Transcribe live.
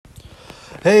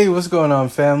Hey, what's going on,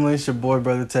 family? It's your boy,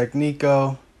 Brother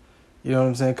Technico. You know what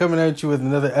I'm saying? Coming at you with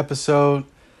another episode.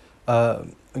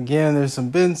 Again, there's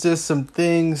just some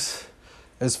things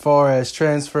as far as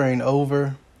transferring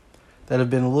over that have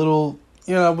been a little,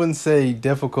 I wouldn't say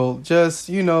difficult, just,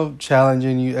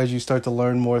 challenging you as you start to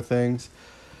learn more things.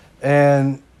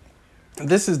 And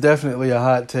this is definitely a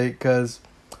hot take because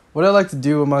what I like to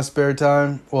do in my spare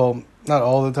time, well, not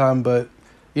all the time, but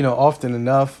often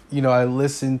enough, I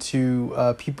listen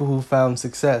to people who found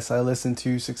success. I listen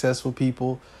to successful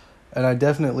people, and I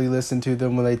definitely listen to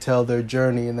them when they tell their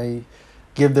journey and they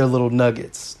give their little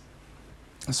nuggets.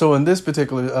 So in this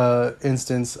particular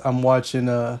instance, I'm watching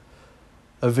a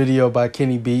video by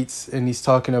Kenny Beats, and he's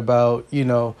talking about,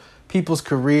 people's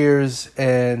careers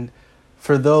and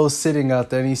for those sitting out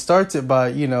there. And he starts it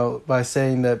by, by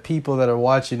saying that people that are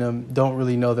watching him don't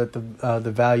really know that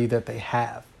the value that they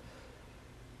have.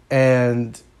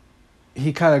 And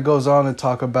he kind of goes on to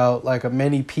talk about like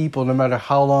many people, no matter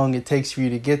how long it takes for you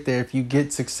to get there, if you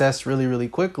get success really, really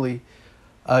quickly,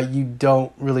 you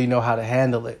don't really know how to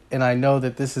handle it. And I know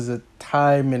that this is a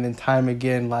time and time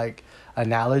again like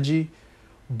analogy,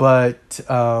 but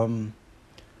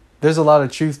there's a lot of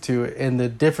truth to it in the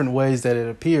different ways that it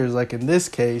appears. Like in this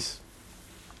case,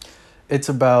 it's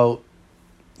about,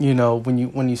 when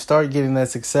you start getting that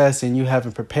success and you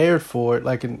haven't prepared for it,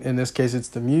 like in this case, it's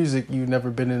the music. You've never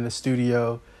been in a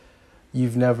studio.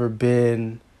 You've never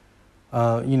been,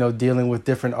 dealing with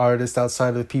different artists outside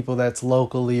of the people that's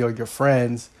locally or your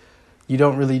friends. You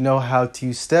don't really know how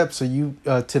to step to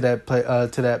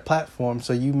that platform.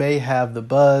 So you may have the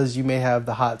buzz, you may have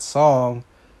the hot song,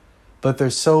 but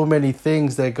there's so many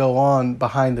things that go on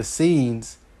behind the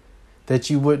scenes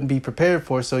that you wouldn't be prepared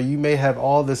for. So you may have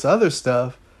all this other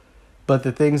stuff, but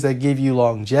the things that give you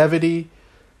longevity,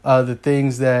 the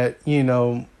things that,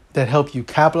 that help you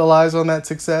capitalize on that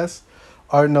success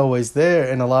aren't always there.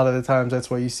 And a lot of the times that's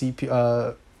why you see,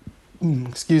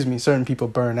 certain people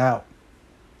burn out.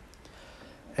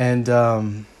 And,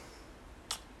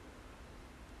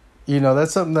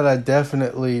 that's something that I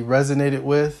definitely resonated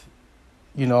with,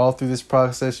 all through this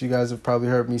process. You guys have probably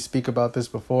heard me speak about this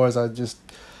before as I just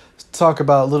talk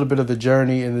about a little bit of the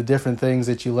journey and the different things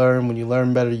that you learn. When you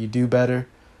learn better, you do better.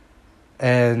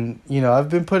 And, I've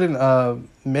been put in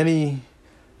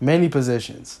many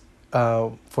positions.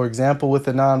 For example, with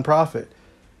a nonprofit,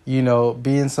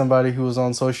 being somebody who was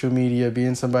on social media,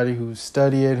 being somebody who's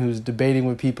studying, who's debating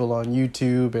with people on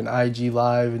YouTube and IG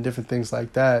Live and different things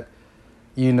like that,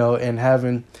 and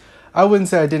having, I wouldn't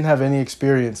say I didn't have any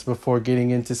experience before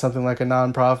getting into something like a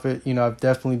nonprofit. I've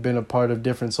definitely been a part of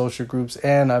different social groups,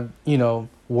 and I've,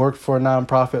 worked for a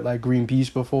nonprofit like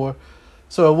Greenpeace before.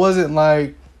 So it wasn't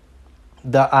like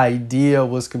the idea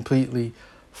was completely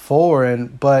foreign,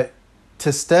 but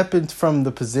to step in from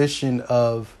the position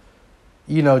of,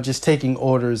 just taking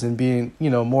orders and being,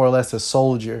 more or less a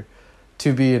soldier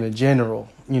to being a general,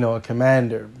 a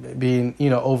commander, being,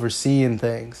 overseeing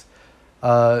things,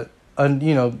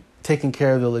 taking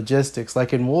care of the logistics.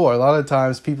 Like in war, a lot of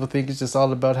times people think it's just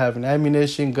all about having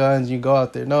ammunition, guns, you go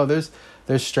out there. No, there's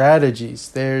strategies,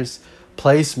 there's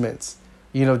placements,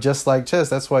 just like chess.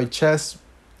 That's why chess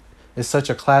is such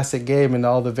a classic game, and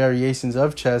all the variations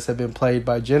of chess have been played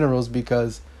by generals,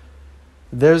 because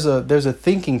there's a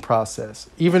thinking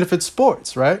process. Even if it's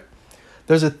sports, right?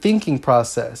 There's a thinking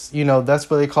process. That's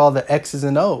what they call the X's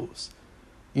and O's.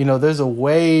 There's a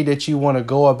way that you want to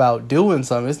go about doing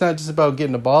something. It's not just about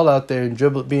getting the ball out there and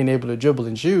being able to dribble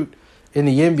and shoot. In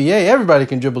the NBA, everybody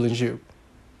can dribble and shoot.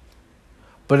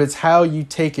 But it's how you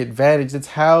take advantage. It's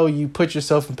how you put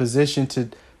yourself in position to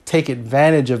take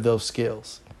advantage of those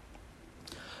skills.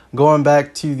 Going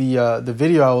back to the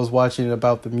video I was watching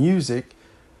about the music,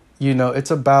 it's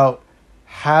about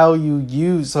how you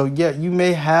use. So yeah, you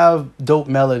may have dope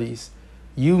melodies.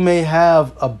 You may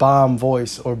have a bomb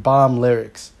voice or bomb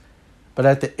lyrics, but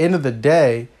at the end of the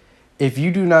day, if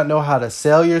you do not know how to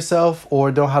sell yourself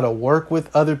or know how to work with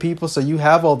other people, so you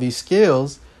have all these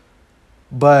skills,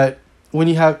 but when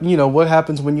you have, what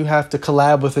happens when you have to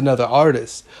collab with another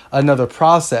artist, another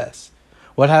process?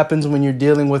 What happens when you're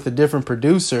dealing with a different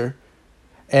producer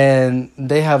and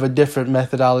they have a different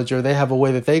methodology, or they have a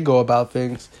way that they go about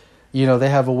things? They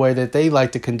have a way that they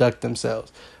like to conduct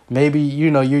themselves. Maybe,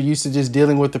 you're used to just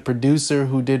dealing with the producer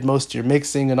who did most of your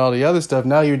mixing and all the other stuff.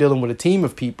 Now you're dealing with a team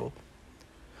of people.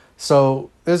 So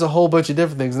there's a whole bunch of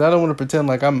different things. And I don't want to pretend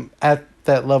like I'm at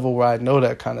that level where I know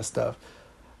that kind of stuff,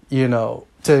 just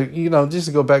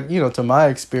to go back, to my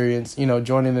experience,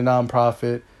 joining the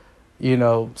nonprofit,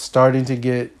 starting to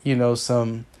get,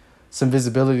 some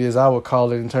visibility, as I would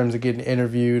call it, in terms of getting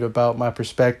interviewed about my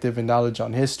perspective and knowledge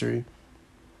on history.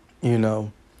 You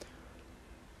know,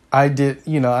 I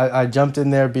jumped in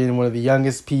there being one of the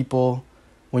youngest people.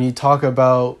 When you talk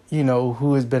about,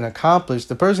 who has been accomplished,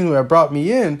 the person who had brought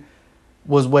me in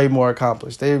was way more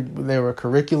accomplished. They were a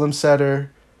curriculum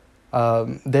setter.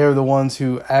 They're the ones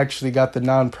who actually got the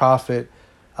nonprofit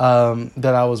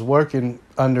that I was working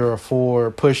under or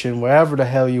for, pushing, wherever the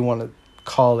hell you want to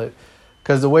call it.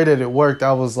 Because the way that it worked,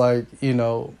 I was like,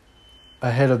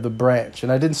 ahead of the branch.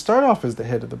 And I didn't start off as the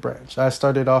head of the branch. I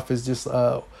started off as just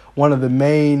one of the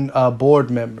main board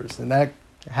members. And that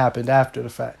happened after the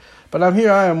fact. But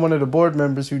I am one of the board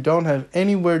members who don't have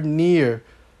anywhere near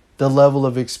the level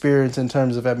of experience in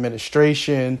terms of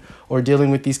administration or dealing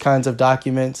with these kinds of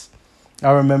documents.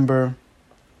 I remember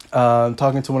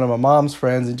talking to one of my mom's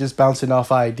friends and just bouncing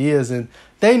off ideas, and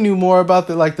they knew more about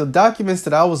the documents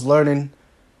that I was learning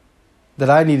that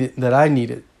I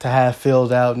needed to have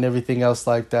filled out and everything else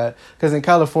like that. Because in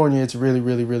California, it's really,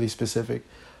 really, really specific.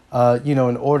 In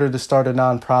order to start a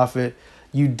nonprofit,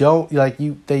 you don't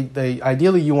they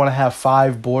ideally you want to have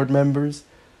 5 board members,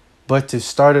 but to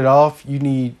start it off, you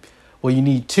need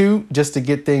 2 just to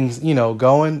get things,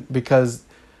 going, because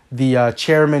the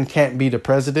chairman can't be the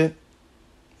president.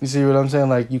 You see what I'm saying?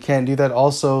 Like, you can't do that.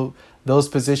 Also, those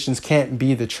positions can't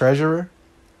be the treasurer.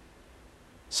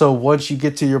 So once you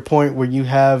get to your point where you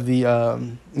have you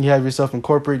have yourself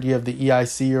incorporated, you have the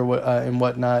EIC or what and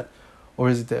whatnot, or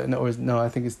is it no? I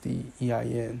think it's the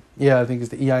EIN. Yeah, I think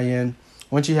it's the EIN.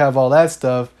 Once you have all that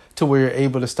stuff to where you're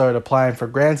able to start applying for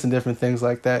grants and different things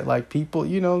like that, like people,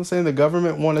 the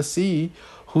government want to see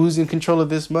who's in control of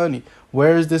this money.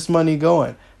 Where is this money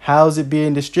going? How is it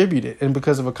being distributed? And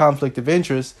because of a conflict of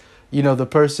interest, the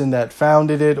person that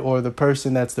founded it or the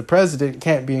person that's the president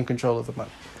can't be in control of the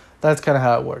money. That's kind of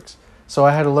how it works. So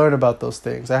I had to learn about those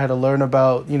things. I had to learn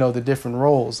about, the different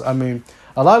roles. I mean,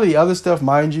 a lot of the other stuff,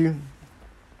 mind you,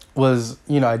 was,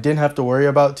 I didn't have to worry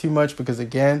about too much because,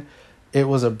 again, it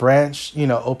was a branch,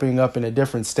 opening up in a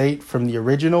different state from the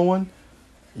original one.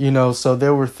 So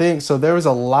there were things. So there was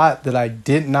a lot that I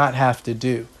did not have to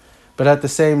do. But at the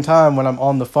same time, when I'm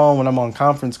on the phone, when I'm on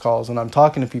conference calls, when I'm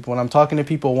talking to people,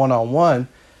 one-on-one,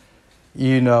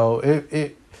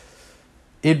 it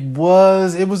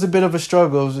was a bit of a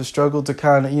struggle. It was a struggle to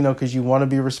kind of, because you want to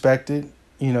be respected.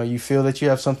 You feel that you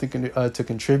have something to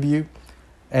contribute.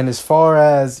 And as far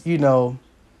as,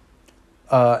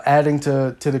 adding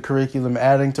to the curriculum,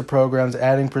 adding to programs,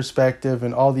 adding perspective,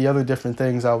 and all the other different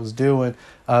things I was doing,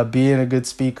 being a good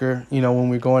speaker, when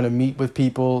we're going to meet with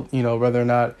people, whether or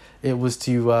not it was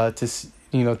to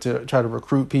try to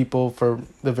recruit people for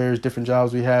the various different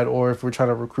jobs we had, or if we're trying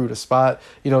to recruit a spot,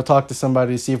 talk to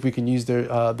somebody to see if we can use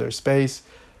their space,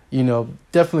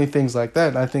 definitely things like that.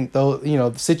 And I think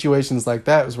situations like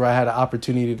that was where I had an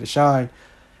opportunity to shine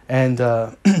and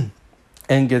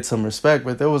and get some respect.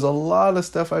 But there was a lot of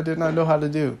stuff I did not know how to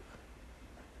do.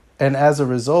 And as a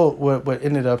result, what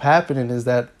ended up happening is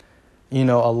that, a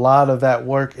lot of that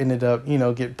work ended up,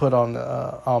 get put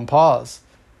on pause.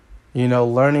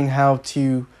 Learning how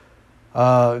to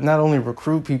not only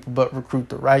recruit people, but recruit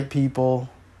the right people,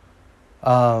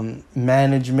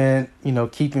 management,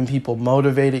 keeping people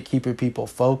motivated, keeping people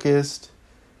focused,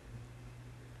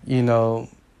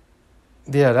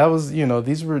 yeah, that was,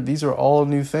 these are all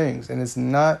new things. And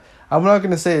I'm not going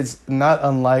to say it's not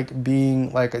unlike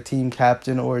being like a team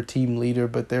captain or a team leader,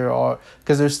 but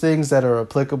because there's things that are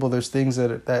applicable. There's things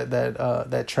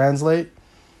that translate.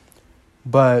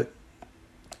 But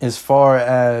as far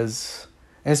as,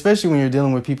 and especially when you're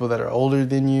dealing with people that are older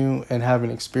than you and having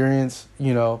experience,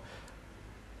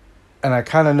 and I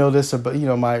kind of know this about,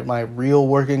 my real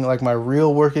working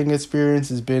experience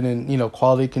has been in,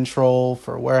 quality control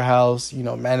for a warehouse,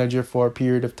 manager for a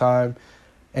period of time,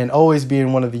 and always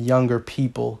being one of the younger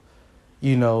people,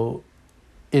 in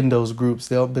those groups.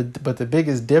 But the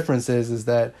biggest difference is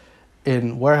that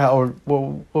in warehouse, or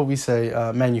what we say,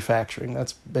 manufacturing,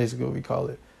 that's basically what we call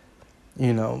it,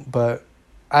 but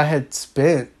I had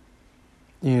spent,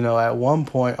 at one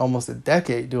point almost a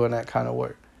decade doing that kind of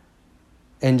work.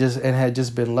 And had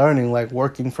just been learning, like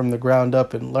working from the ground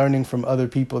up and learning from other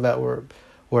people that were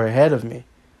ahead of me,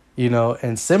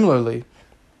 and similarly,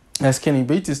 as Kenny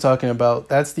Beats is talking about,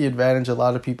 that's the advantage a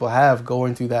lot of people have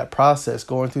going through that process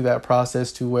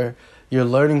to where you're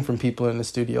learning from people in the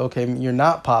studio. Okay, you're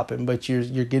not popping, but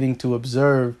you're getting to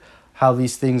observe how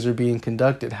these things are being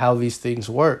conducted, how these things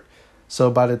work. So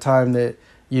by the time that,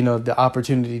 the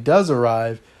opportunity does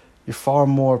arrive, you're far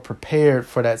more prepared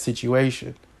for that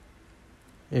situation.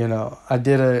 I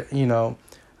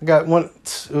got one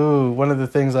of the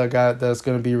things I got that's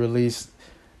going to be released,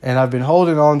 and I've been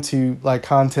holding on to like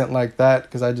content like that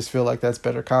because I just feel like that's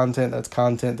better content. That's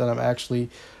content that I'm actually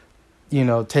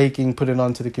put it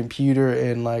onto the computer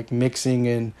and like mixing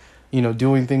and,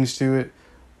 doing things to it.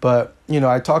 But,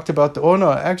 I talked about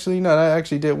I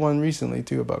actually did one recently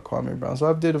too about Kwame Brown. So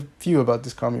I've did a few about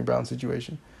this Kwame Brown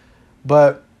situation.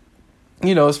 But,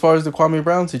 as far as the Kwame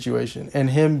Brown situation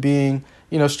and him being,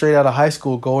 straight out of high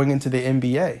school going into the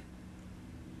NBA,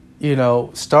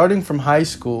 starting from high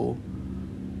school,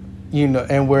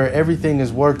 and where everything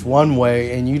is worked one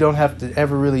way and you don't have to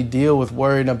ever really deal with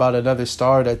worrying about another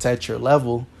star that's at your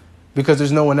level, because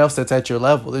there's no one else that's at your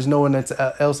level. There's no one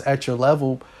else at your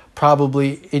level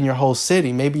probably in your whole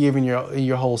city, maybe even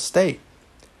your whole state.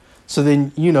 So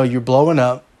then, you're blowing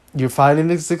up, you're finding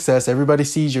the success, everybody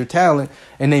sees your talent,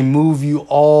 and they move you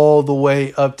all the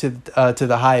way up to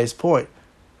the highest point,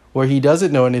 where he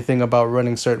doesn't know anything about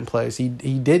running certain plays. He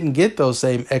didn't get those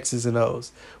same X's and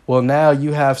O's. Well, now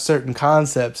you have certain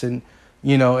concepts and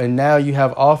now you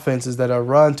have offenses that are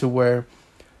run to where,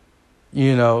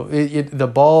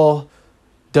 the ball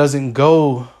doesn't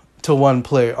go to one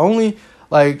player. Only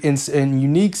like in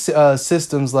unique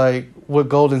systems like what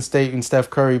Golden State and Steph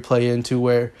Curry play into,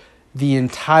 where the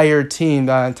entire team,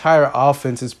 the entire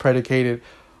offense is predicated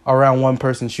around one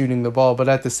person shooting the ball. But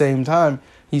at the same time,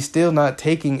 he's still not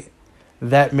taking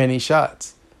that many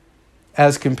shots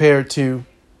as compared to,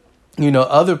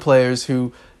 other players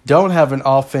who don't have an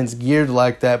offense geared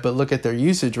like that, but look at their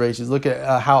usage ratios. Look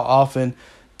at how often,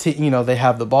 they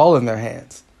have the ball in their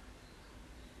hands.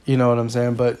 You know what I'm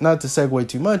saying? But not to segue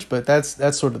too much, but that's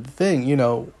sort of the thing,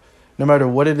 no matter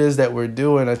what it is that we're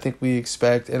doing, I think we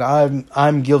expect, and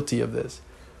I'm guilty of this,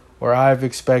 where I've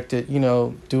expected,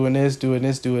 doing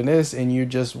this, and you're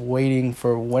just waiting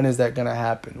for when is that going to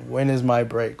happen? When is my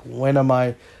break? When am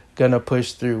I going to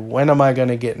push through? When am I going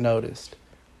to get noticed?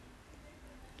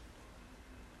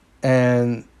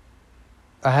 And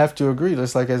I have to agree,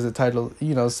 just like as the title,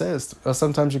 says,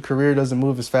 sometimes your career doesn't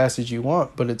move as fast as you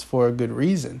want, but it's for a good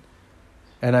reason.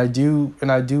 And I do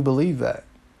believe that,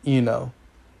 it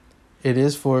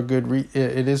is for a good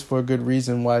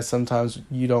reason why sometimes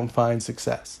you don't find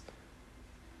success,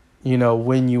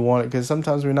 when you want it, because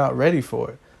sometimes we're not ready for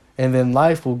it. And then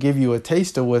life will give you a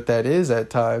taste of what that is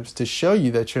at times to show you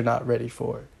that you're not ready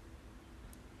for it.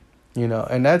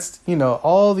 And that's,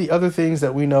 all the other things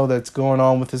that we know that's going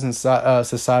on with this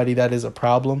society that is a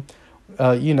problem,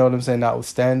 you know what I'm saying,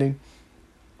 notwithstanding.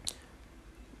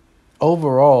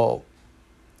 Overall,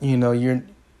 your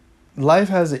life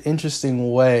has an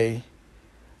interesting way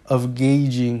of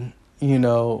gauging,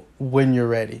 when you're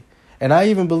ready. And I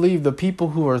even believe the people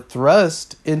who are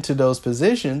thrust into those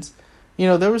positions,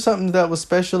 there was something that was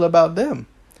special about them.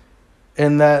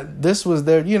 And that this was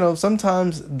their,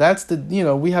 sometimes that's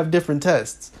we have different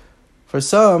tests. For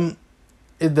some,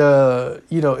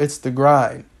 it's the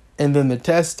grind. And then the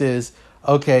test is,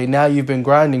 okay, now you've been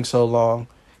grinding so long.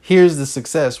 Here's the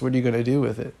success. What are you going to do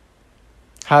with it?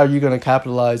 How are you going to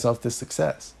capitalize off this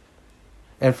success?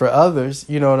 And for others,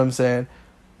 you know what I'm saying?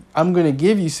 I'm going to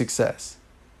give you success.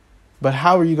 But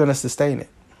how are you going to sustain it?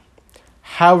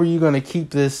 How are you going to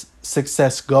keep this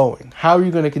success going? How are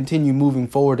you going to continue moving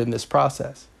forward in this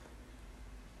process?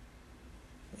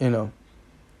 So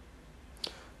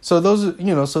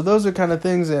those are kind of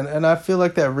things, and I feel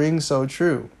like that rings so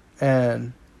true.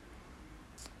 And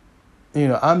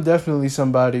I'm definitely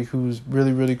somebody who's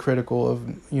really, really critical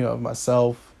of, of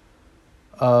myself,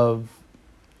 of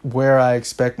where I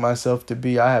expect myself to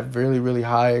be. I have really, really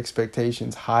high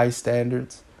expectations, high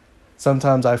standards.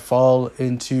 Sometimes I fall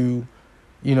into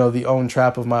the own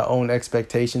trap of my own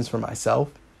expectations for myself,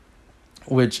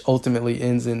 which ultimately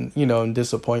ends in, in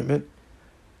disappointment.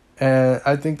 And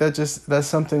I think that's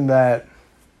something that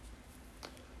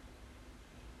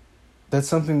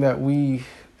we,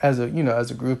 as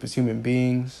a group, as human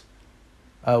beings,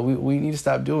 we need to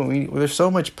stop doing. There's so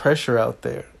much pressure out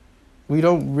there. We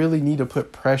don't really need to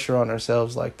put pressure on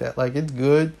ourselves like that. Like, it's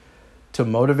good to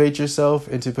motivate yourself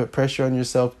and to put pressure on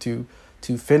yourself to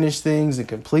finish things and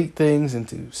complete things and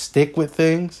to stick with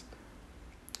things.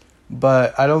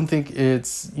 But I don't think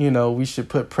it's, we should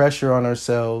put pressure on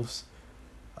ourselves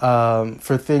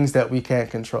for things that we can't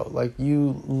control. Like,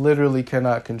 you literally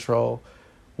cannot control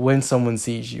when someone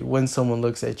sees you, when someone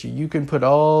looks at you. You can put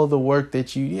all the work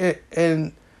that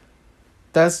and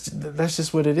that's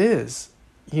just what it is.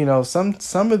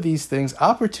 Some of these things,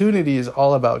 opportunity is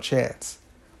all about chance.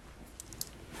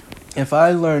 If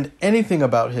I learned anything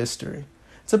about history,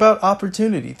 it's about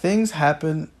opportunity. Things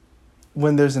happen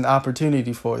when there's an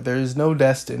opportunity for it. There is no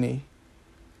destiny.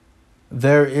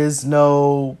 There is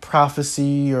no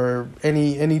prophecy or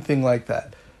anything like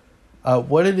that.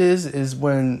 What it is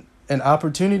when an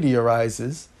opportunity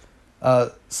arises,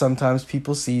 sometimes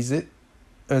people seize it,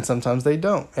 and sometimes they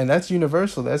don't. And that's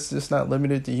universal. That's just not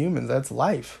limited to humans. That's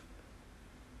life.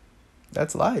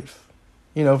 That's life.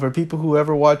 For people who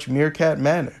ever watch Meerkat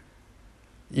Manor,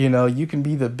 you can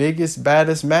be the biggest,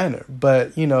 baddest manor,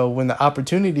 but when the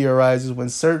opportunity arises, when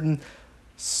certain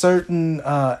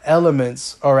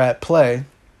elements are at play,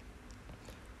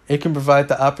 it can provide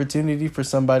the opportunity for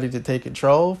somebody to take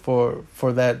control, for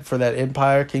that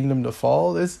empire kingdom to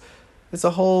fall. It's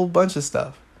a whole bunch of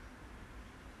stuff.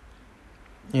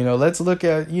 Let's look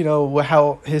at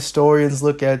how historians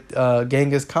look at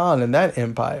Genghis Khan and that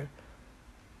empire,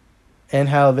 and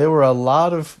how there were a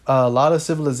lot of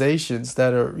civilizations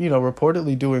that are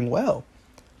reportedly doing well,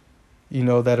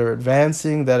 that are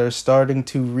advancing, that are starting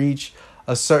to reach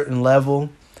a certain level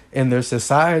in their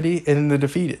society, and then they're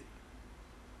defeated.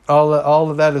 All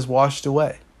of that is washed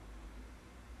away.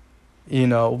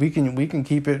 We can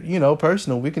keep it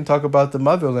personal. We can talk about the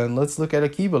motherland. Let's look at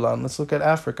Akibalan. Let's look at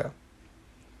Africa,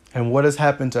 and what has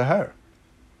happened to her.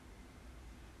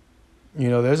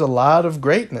 There's a lot of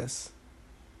greatness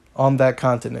on that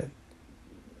continent,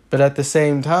 but at the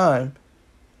same time,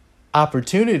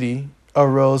 opportunity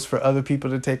arose for other people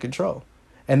to take control,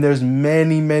 and there's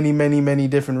many, many, many, many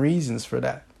different reasons for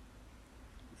that.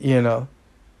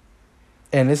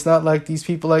 And it's not like these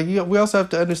people, we also have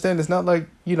to understand, it's not like,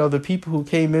 the people who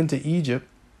came into Egypt,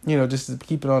 just to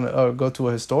keep it on, go to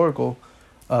a historical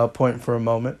point for a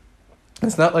moment.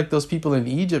 It's not like those people in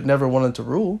Egypt never wanted to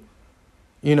rule.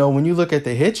 When you look at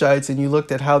the Hittites and you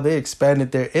looked at how they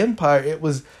expanded their empire, it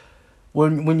was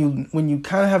when you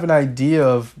kind of have an idea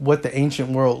of what the ancient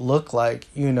world looked like,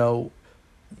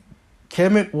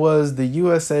 Kemet was the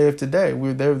USA of today.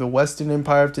 They were the Western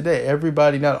Empire of today.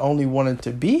 Everybody not only wanted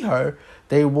to be her,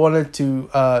 they wanted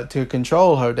to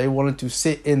control her. They wanted to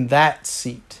sit in that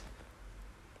seat.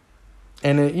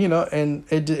 And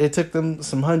it took them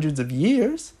some hundreds of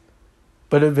years,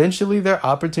 but eventually their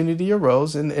opportunity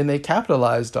arose and they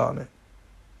capitalized on it.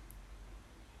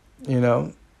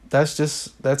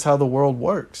 That's how the world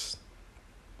works.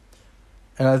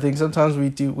 And I think sometimes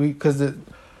because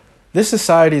this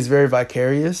society is very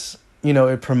vicarious.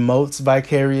 It promotes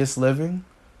vicarious living.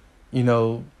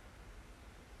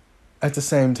 At the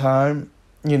same time,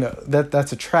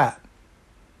 that's a trap.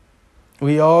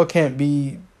 We all can't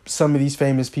be some of these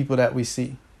famous people that we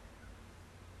see.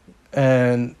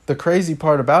 And the crazy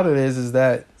part about it is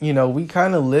that, we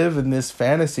kind of live in this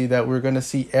fantasy that we're going to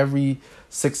see every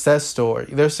success story.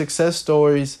 There's success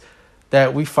stories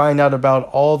that we find out about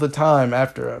all the time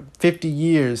after 50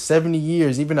 years, 70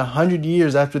 years, even 100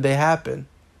 years after they happen.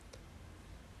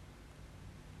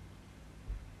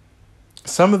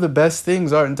 Some of the best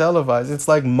things aren't televised. It's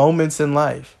like moments in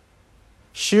life.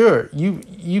 Sure,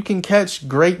 you can catch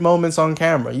great moments on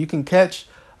camera. You can catch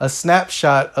a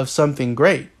snapshot of something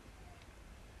great.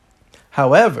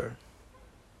 However,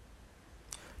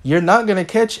 you're not going to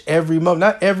catch every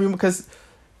moment, because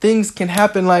things can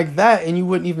happen like that and you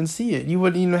wouldn't even see it. You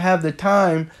wouldn't even have the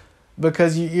time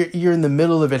because you're in the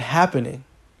middle of it happening.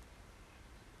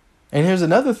 And here's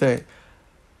another thing.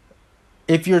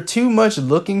 If you're too much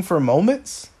looking for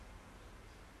moments,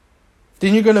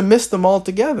 then you're going to miss them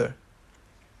altogether.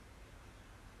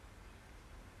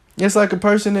 It's like a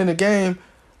person in a game,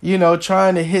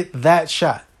 trying to hit that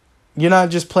shot. You're not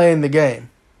just playing the game.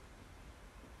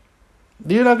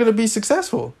 You're not going to be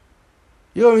successful.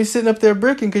 You're going to be sitting up there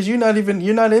bricking because you're not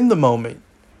in the moment.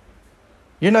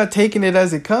 You're not taking it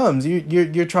as it comes.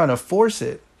 You're trying to force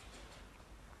it.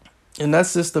 And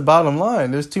that's just the bottom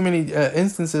line. There's too many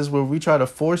instances where we try to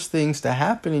force things to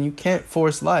happen, and you can't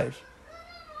force life.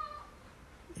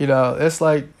 It's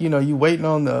like, you waiting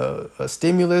on a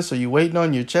stimulus, or you waiting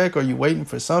on your check, or you waiting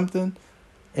for something,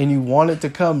 and you want it to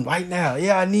come right now.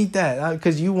 Yeah, I need that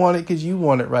because you want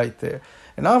it right there.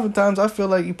 And oftentimes I feel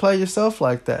like you play yourself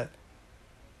like that.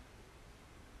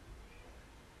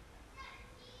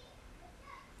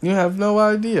 You have no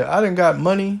idea. I done got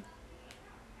money.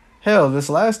 Hell, this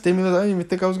last stimulus, I didn't even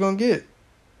think I was going to get.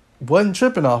 Wasn't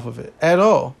tripping off of it at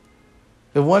all.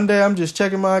 The one day I'm just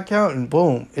checking my account and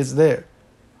boom, it's there.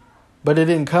 But it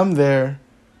didn't come there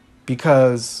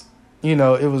because, it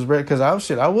was ready. Because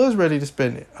I was ready to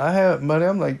spend it. I had money.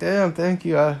 I'm like, damn, thank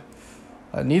you. I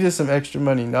needed some extra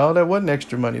money. No, that wasn't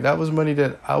extra money. That was money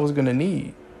that I was going to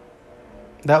need.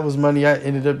 That was money I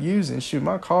ended up using. Shoot,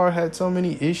 my car had so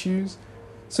many issues.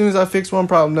 As soon as I fixed one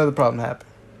problem, another problem happened.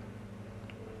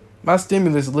 My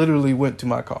stimulus literally went to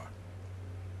my car.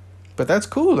 But that's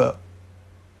cool, though.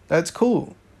 That's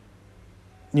cool.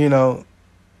 It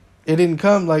didn't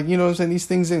come like, what I'm saying? These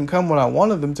things didn't come when I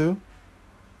wanted them to.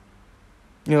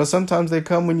 Sometimes they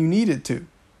come when you need it to.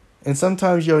 And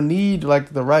sometimes your need,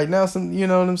 like the right now, you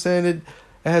know what I'm saying?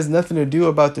 It has nothing to do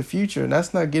about the future. And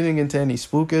that's not getting into any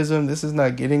spookism. This is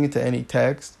not getting into any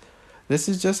text. This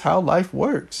is just how life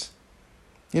works.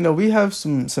 We have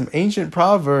some ancient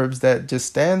proverbs that just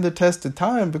stand the test of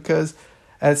time, because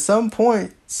at some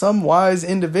point, some wise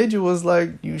individual is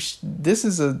like, this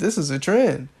is a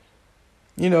trend.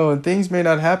 And things may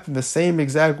not happen the same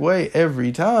exact way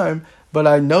every time, but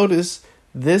I notice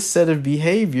this set of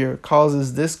behavior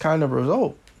causes this kind of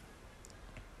result.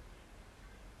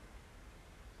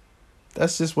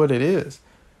 That's just what it is.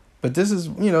 But this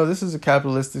is a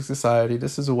capitalistic society.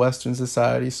 This is a Western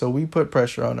society. So we put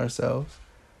pressure on ourselves.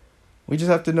 We just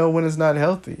have to know when it's not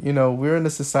healthy. We're in a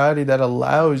society that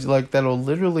that'll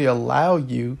literally allow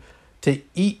you to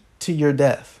eat to your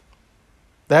death.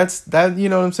 That's you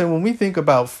know what I'm saying? When we think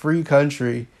about free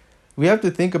country, we have to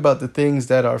think about the things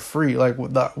that are free,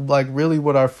 like really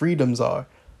what our freedoms are.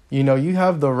 You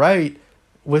have the right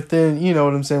within,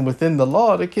 within the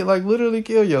law to literally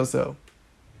kill yourself.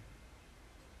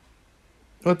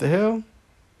 What the hell?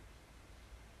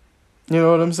 You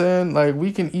know what I'm saying? Like,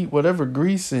 we can eat whatever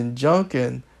grease and junk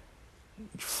and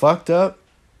fucked up,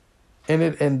 and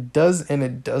it does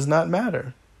not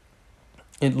matter.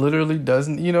 It literally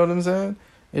doesn't. You know what I'm saying?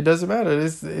 It doesn't matter.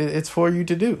 It's for you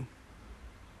to do.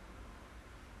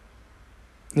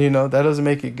 That doesn't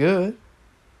make it good.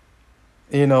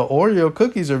 Oreo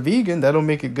cookies are vegan. That don't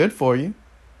make it good for you.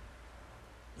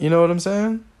 You know what I'm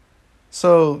saying?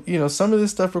 So, some of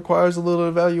this stuff requires a little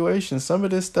evaluation. Some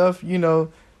of this stuff,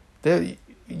 that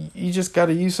you just got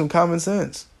to use some common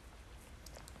sense.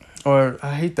 Or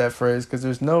I hate that phrase, because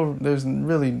there's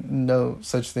really no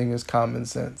such thing as common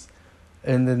sense.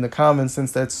 And then the common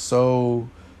sense, that's so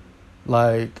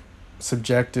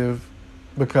subjective,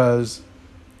 because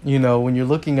when you're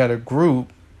looking at a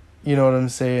group, you know what I'm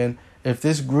saying? If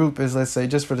this group is, let's say,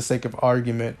 just for the sake of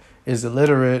argument, is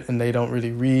illiterate and they don't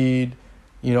really read,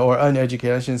 or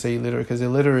uneducated. I shouldn't say illiterate, because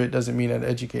illiterate doesn't mean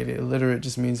uneducated. Illiterate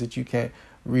just means that you can't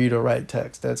read or write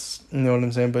text. That's, you know what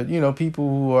I'm saying? But, people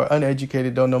who are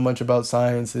uneducated, don't know much about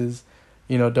sciences,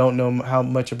 don't know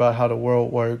much about how the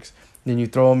world works. Then you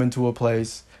throw them into a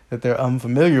place that they're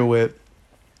unfamiliar with,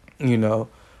 common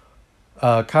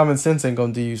sense ain't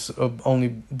going to do you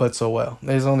only but so well.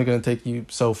 It's only going to take you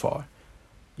so far,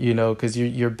 because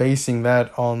you're basing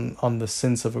that on the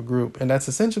sense of a group. And that's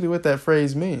essentially what that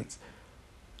phrase means.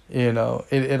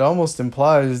 It almost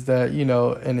implies that,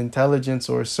 an intelligence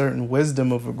or a certain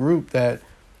wisdom of a group that,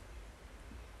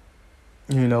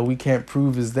 we can't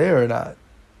prove is there or not.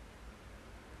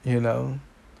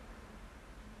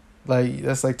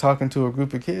 That's like talking to a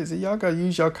group of kids. Y'all got to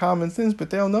use your common sense,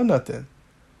 but they don't know nothing.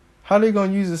 How they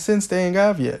going to use a sense they ain't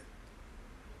got yet?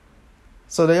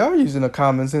 So they are using a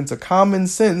common sense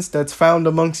that's found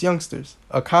amongst youngsters,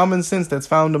 a common sense that's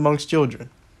found amongst children,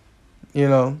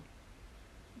 So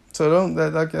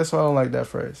that's why I don't like that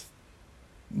phrase.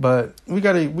 But we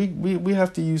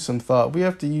have to use some thought. We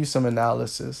have to use some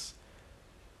analysis.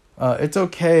 It's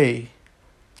okay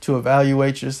to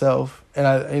evaluate yourself, and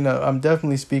I'm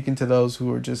definitely speaking to those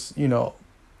who are just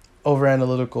over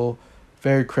analytical,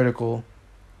 very critical.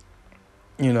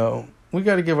 We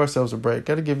got to give ourselves a break.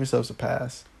 Got to give yourselves a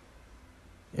pass.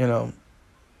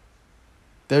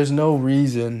 There's no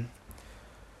real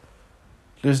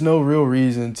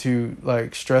reason to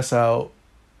stress out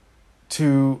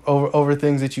over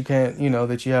things that you can't,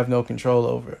 that you have no control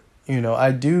over.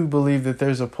 I do believe that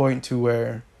there's a point to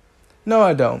where, no,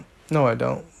 I don't.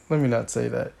 Let me not say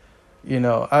that.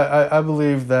 I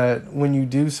believe that when you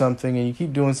do something and you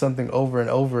keep doing something over and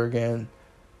over again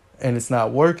and it's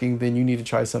not working, then you need to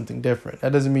try something different.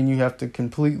 That doesn't mean you have to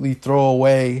completely throw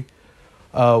away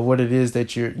what it is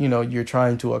that you're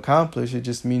trying to accomplish. It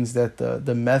just means that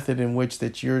the method in which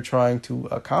that you're trying to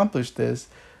accomplish this,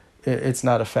 it's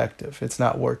not effective. It's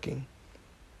not working.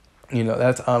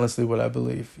 That's honestly what I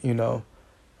believe.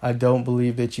 I don't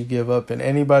believe that you give up. And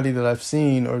anybody that I've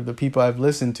seen or the people I've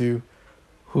listened to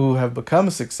who have become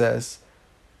a success,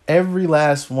 every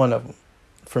last one of them,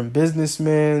 from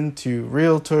businessmen to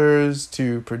realtors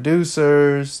to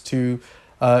producers to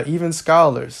even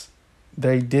scholars,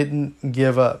 they didn't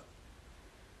give up.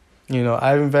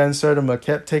 Ivan Van Sertima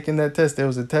kept taking that test. There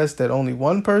was a test that only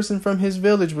one person from his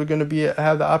village was going to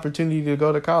have the opportunity to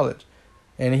go to college.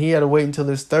 And he had to wait until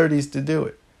his 30s to do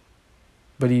it.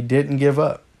 But he didn't give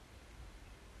up.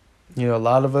 A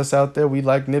lot of us out there, we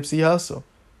like Nipsey Hussle.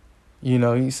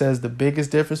 He says the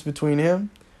biggest difference between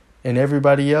him and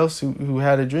everybody else who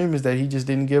had a dream is that he just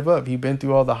didn't give up. He'd been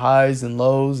through all the highs and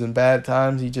lows and bad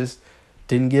times. He just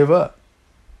didn't give up.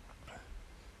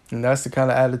 And that's the kind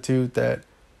of attitude that,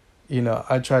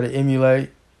 I try to emulate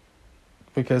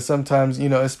Because sometimes,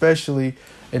 especially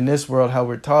in this world, how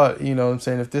we're taught, what I'm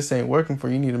saying, if this ain't working for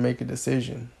you, you need to make a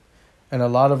decision. And a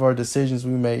lot of our decisions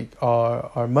we make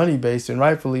are money based, and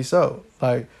rightfully so.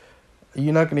 Like,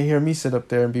 you're not going to hear me sit up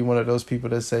there and be one of those people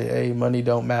that say, hey, money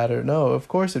don't matter. No, of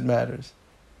course it matters.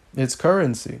 It's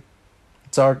currency.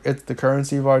 It's the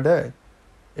currency of our day.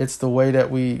 It's the way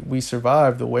that we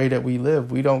survive, the way that we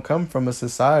live. We don't come from a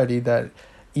society that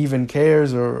even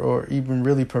cares or even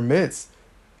really permits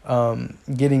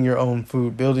getting your own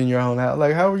food, building your own house.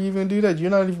 Like, how are you going to do that? You're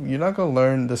not going to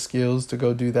learn the skills to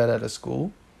go do that at a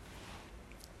school.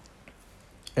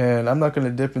 And I'm not going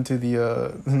to dip into the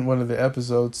one of the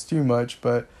episodes too much,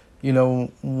 but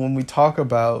when we talk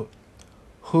about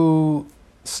who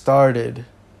started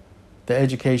the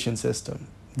education system,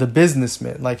 the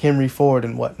businessmen like Henry Ford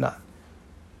and whatnot,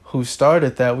 who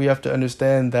started that, we have to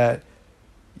understand that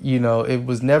it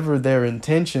was never their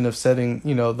intention of setting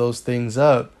those things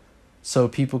up so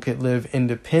people could live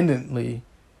independently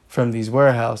from these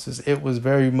warehouses. It was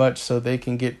very much so they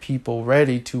can get people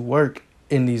ready to work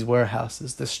in these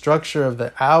warehouses. The structure of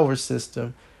the hour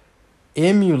system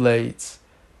emulates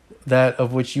that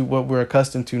of what we're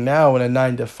accustomed to now in a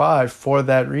 9-to-5 for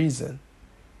that reason.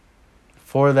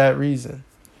 For that reason.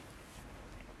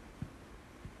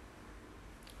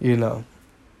 And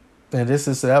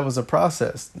that was a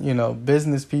process.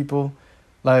 Business people,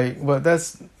 but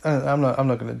that's, I'm not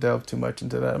going to delve too much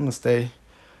into that. I'm going to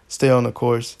stay on the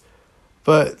course.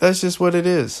 But that's just what it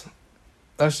is.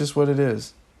 That's just what it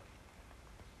is.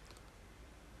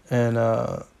 And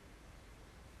I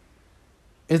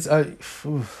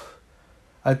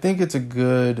think it's a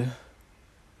good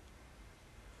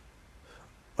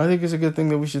thing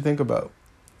that we should think about.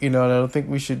 And I don't think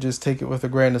we should just take it with a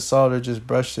grain of salt or just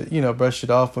brush it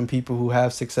off when people who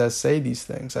have success say these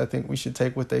things. I think we should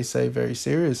take what they say very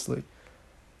seriously.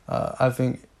 I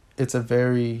think it's a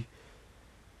very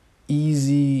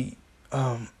easy,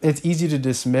 it's easy to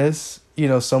dismiss,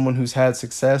 someone who's had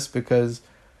success because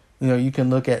you can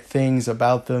look at things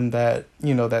about them that,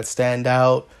 that stand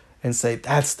out and say,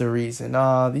 that's the reason.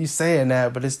 You saying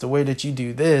that, but it's the way that you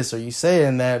do this, or you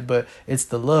saying that, but it's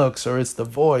the looks, or it's the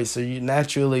voice, or you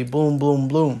naturally boom, boom,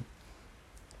 boom.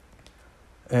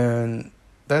 And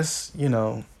that's,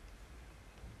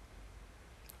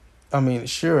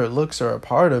 sure, looks are a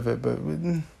part of it, but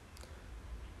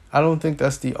I don't think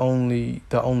that's the only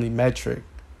metric.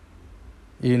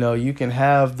 You can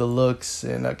have the looks,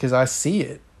 and because I see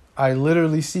it. I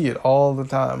literally see it all the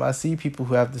time. I see people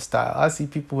who have the style. I see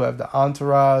people who have the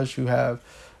entourage, who have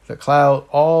the clout,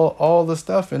 all the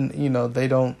stuff, and they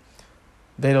don't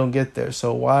get there.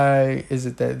 So why is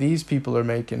it that these people are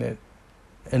making it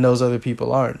and those other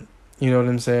people aren't? You know what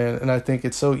I'm saying? And I think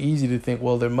it's so easy to think,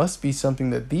 well, there must be something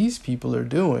that these people are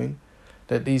doing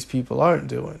that these people aren't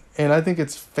doing. And I think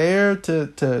it's fair to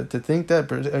think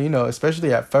that,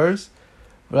 especially at first.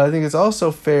 But I think it's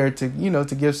also fair to,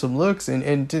 to give some looks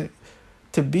and to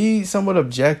be somewhat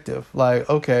objective. Like,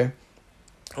 okay,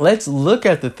 let's look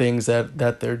at the things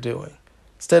that they're doing.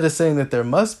 Instead of saying that there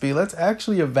must be, let's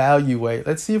actually evaluate.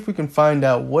 Let's see if we can find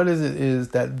out what it is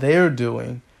that they're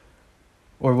doing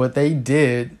or what they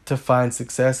did to find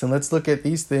success. And let's look at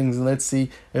these things and let's see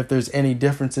if there's any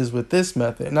differences with this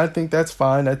method. And I think that's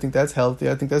fine. I think that's healthy.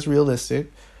 I think that's realistic,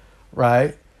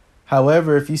 right?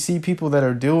 However, if you see people that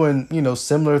are doing,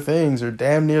 similar things or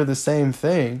damn near the same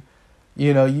thing,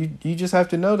 you just have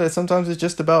to know that sometimes it's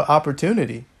just about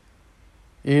opportunity,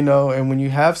 and when you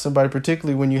have somebody,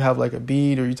 particularly when you have like a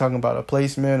beat or you're talking about a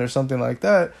placement or something like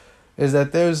that, is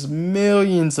that there's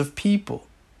millions of people.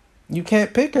 You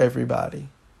can't pick everybody.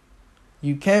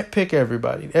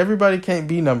 Everybody can't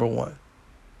be number one.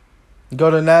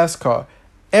 Go to NASCAR.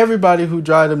 Everybody who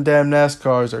drive them damn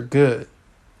NASCARs are good.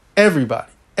 Everybody.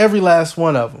 Every last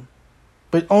one of them.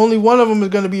 But only one of them is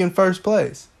going to be in first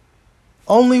place.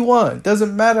 Only one.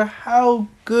 Doesn't matter how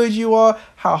good you are,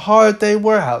 how hard they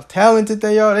were, how talented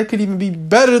they are. They could even be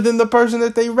better than the person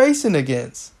that they racing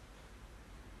against.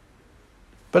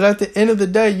 But at the end of the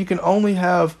day, you can only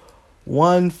have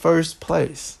one first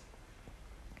place.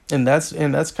 And that's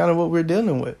kind of what we're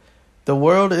dealing with. The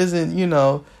world isn't,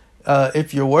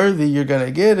 if you're worthy, you're going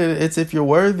to get it. It's if you're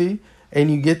worthy and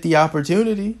you get the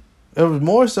opportunity. It was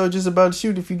more so just about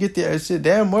shoot. If you get the shit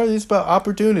damn worthy, it's about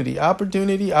opportunity.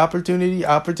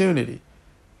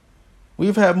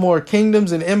 We've had more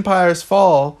kingdoms and empires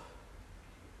fall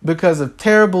because of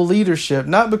terrible leadership,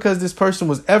 not because this person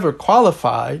was ever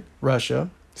qualified, Russia,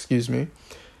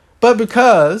 but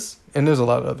because, and there's a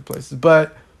lot of other places,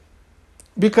 but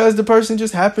because the person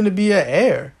just happened to be an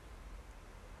heir.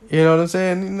 You know what I'm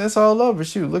saying? And that's all over.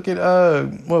 Shoot, look at,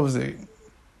 what was it?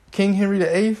 King Henry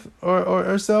VIII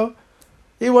or so.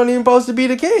 He wasn't even supposed to be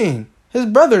the king. His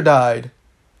brother died.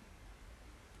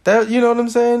 That, you know what I'm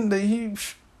saying?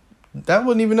 That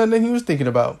wasn't even nothing he was thinking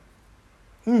about.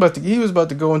 He was about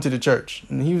to go into the church,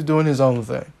 and he was doing his own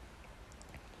thing.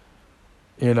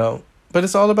 You know, but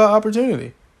it's all about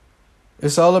opportunity.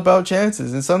 It's all about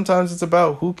chances, and sometimes it's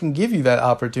about who can give you that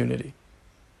opportunity.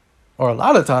 Or a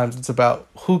lot of times it's about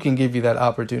who can give you that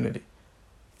opportunity.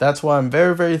 That's why I'm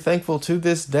very, very thankful to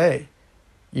this day.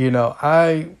 You know,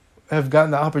 I have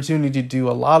gotten the opportunity to do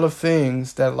a lot of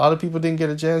things that a lot of people didn't get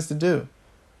a chance to do.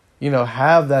 You know,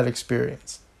 have that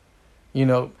experience. You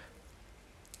know,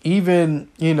 even,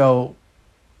 you know,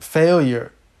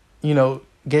 failure, you know,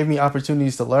 gave me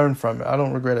opportunities to learn from it. I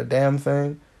don't regret a damn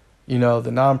thing. You know, the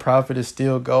nonprofit is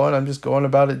still going. I'm just going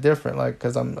about it different, like,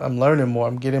 because I'm learning more.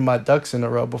 I'm getting my ducks in a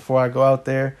row before I go out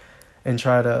there and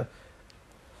try to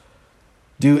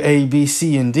do A, B,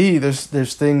 C, and D.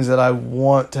 There's things that I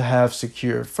want to have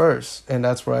secured first, and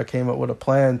that's where I came up with a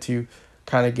plan to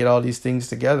kind of get all these things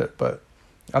together. But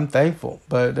I'm thankful.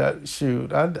 But I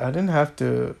didn't have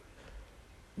to.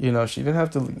 You know, she didn't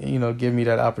have to, you know, give me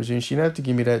that opportunity. She didn't have to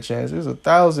give me that chance. There's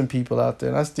 1,000 people out there,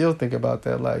 and I still think about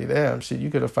that like, damn, shit,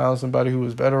 you could have found somebody who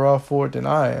was better off for it than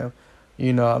I am.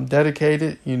 You know, I'm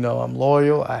dedicated. You know, I'm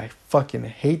loyal. I fucking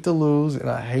hate to lose, and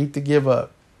I hate to give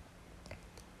up.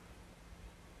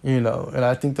 You know, and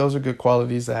I think those are good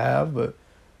qualities to have, but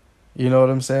you know what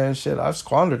I'm saying? Shit, I've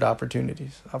squandered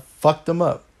opportunities. I fucked them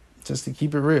up, just to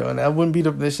keep it real. And that wouldn't be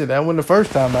that wasn't the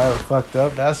first time I ever fucked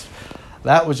up.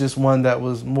 That was just one that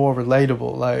was more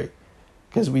relatable, like,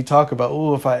 because we talk about,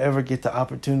 oh, if I ever get the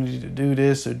opportunity to do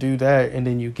this or do that, and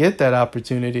then you get that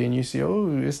opportunity and you see,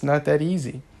 oh, it's not that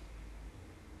easy.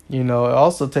 You know, it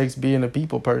also takes being a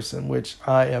people person, which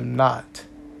I am not.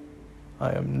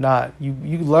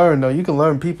 You learn, though. You can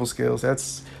learn people skills.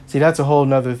 That's a whole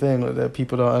nother thing that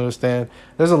people don't understand.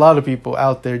 There's a lot of people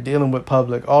out there dealing with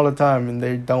public all the time, and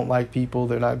they don't like people.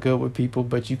 They're not good with people,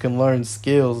 but you can learn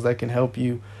skills that can help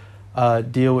you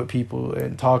deal with people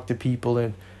and talk to people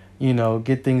and, you know,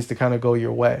 get things to kind of go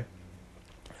your way.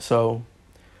 So,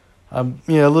 a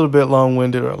little bit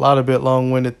long-winded, or a lot of bit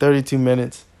long-winded, 32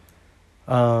 minutes.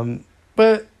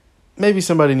 But maybe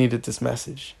somebody needed this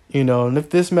message, you know, and if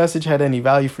this message had any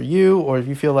value for you, or if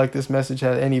you feel like this message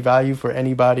had any value for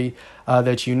anybody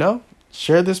that you know,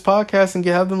 share this podcast and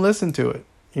have them listen to it.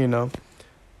 You know,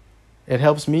 it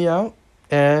helps me out,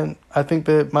 and I think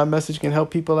that my message can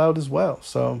help people out as well.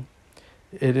 So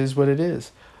it is what it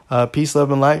is. Peace,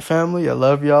 love, and light, family. I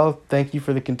love y'all. Thank you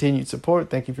for the continued support.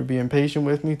 Thank you for being patient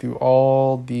with me through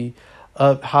all the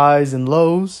highs and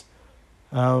lows.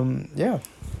 Yeah.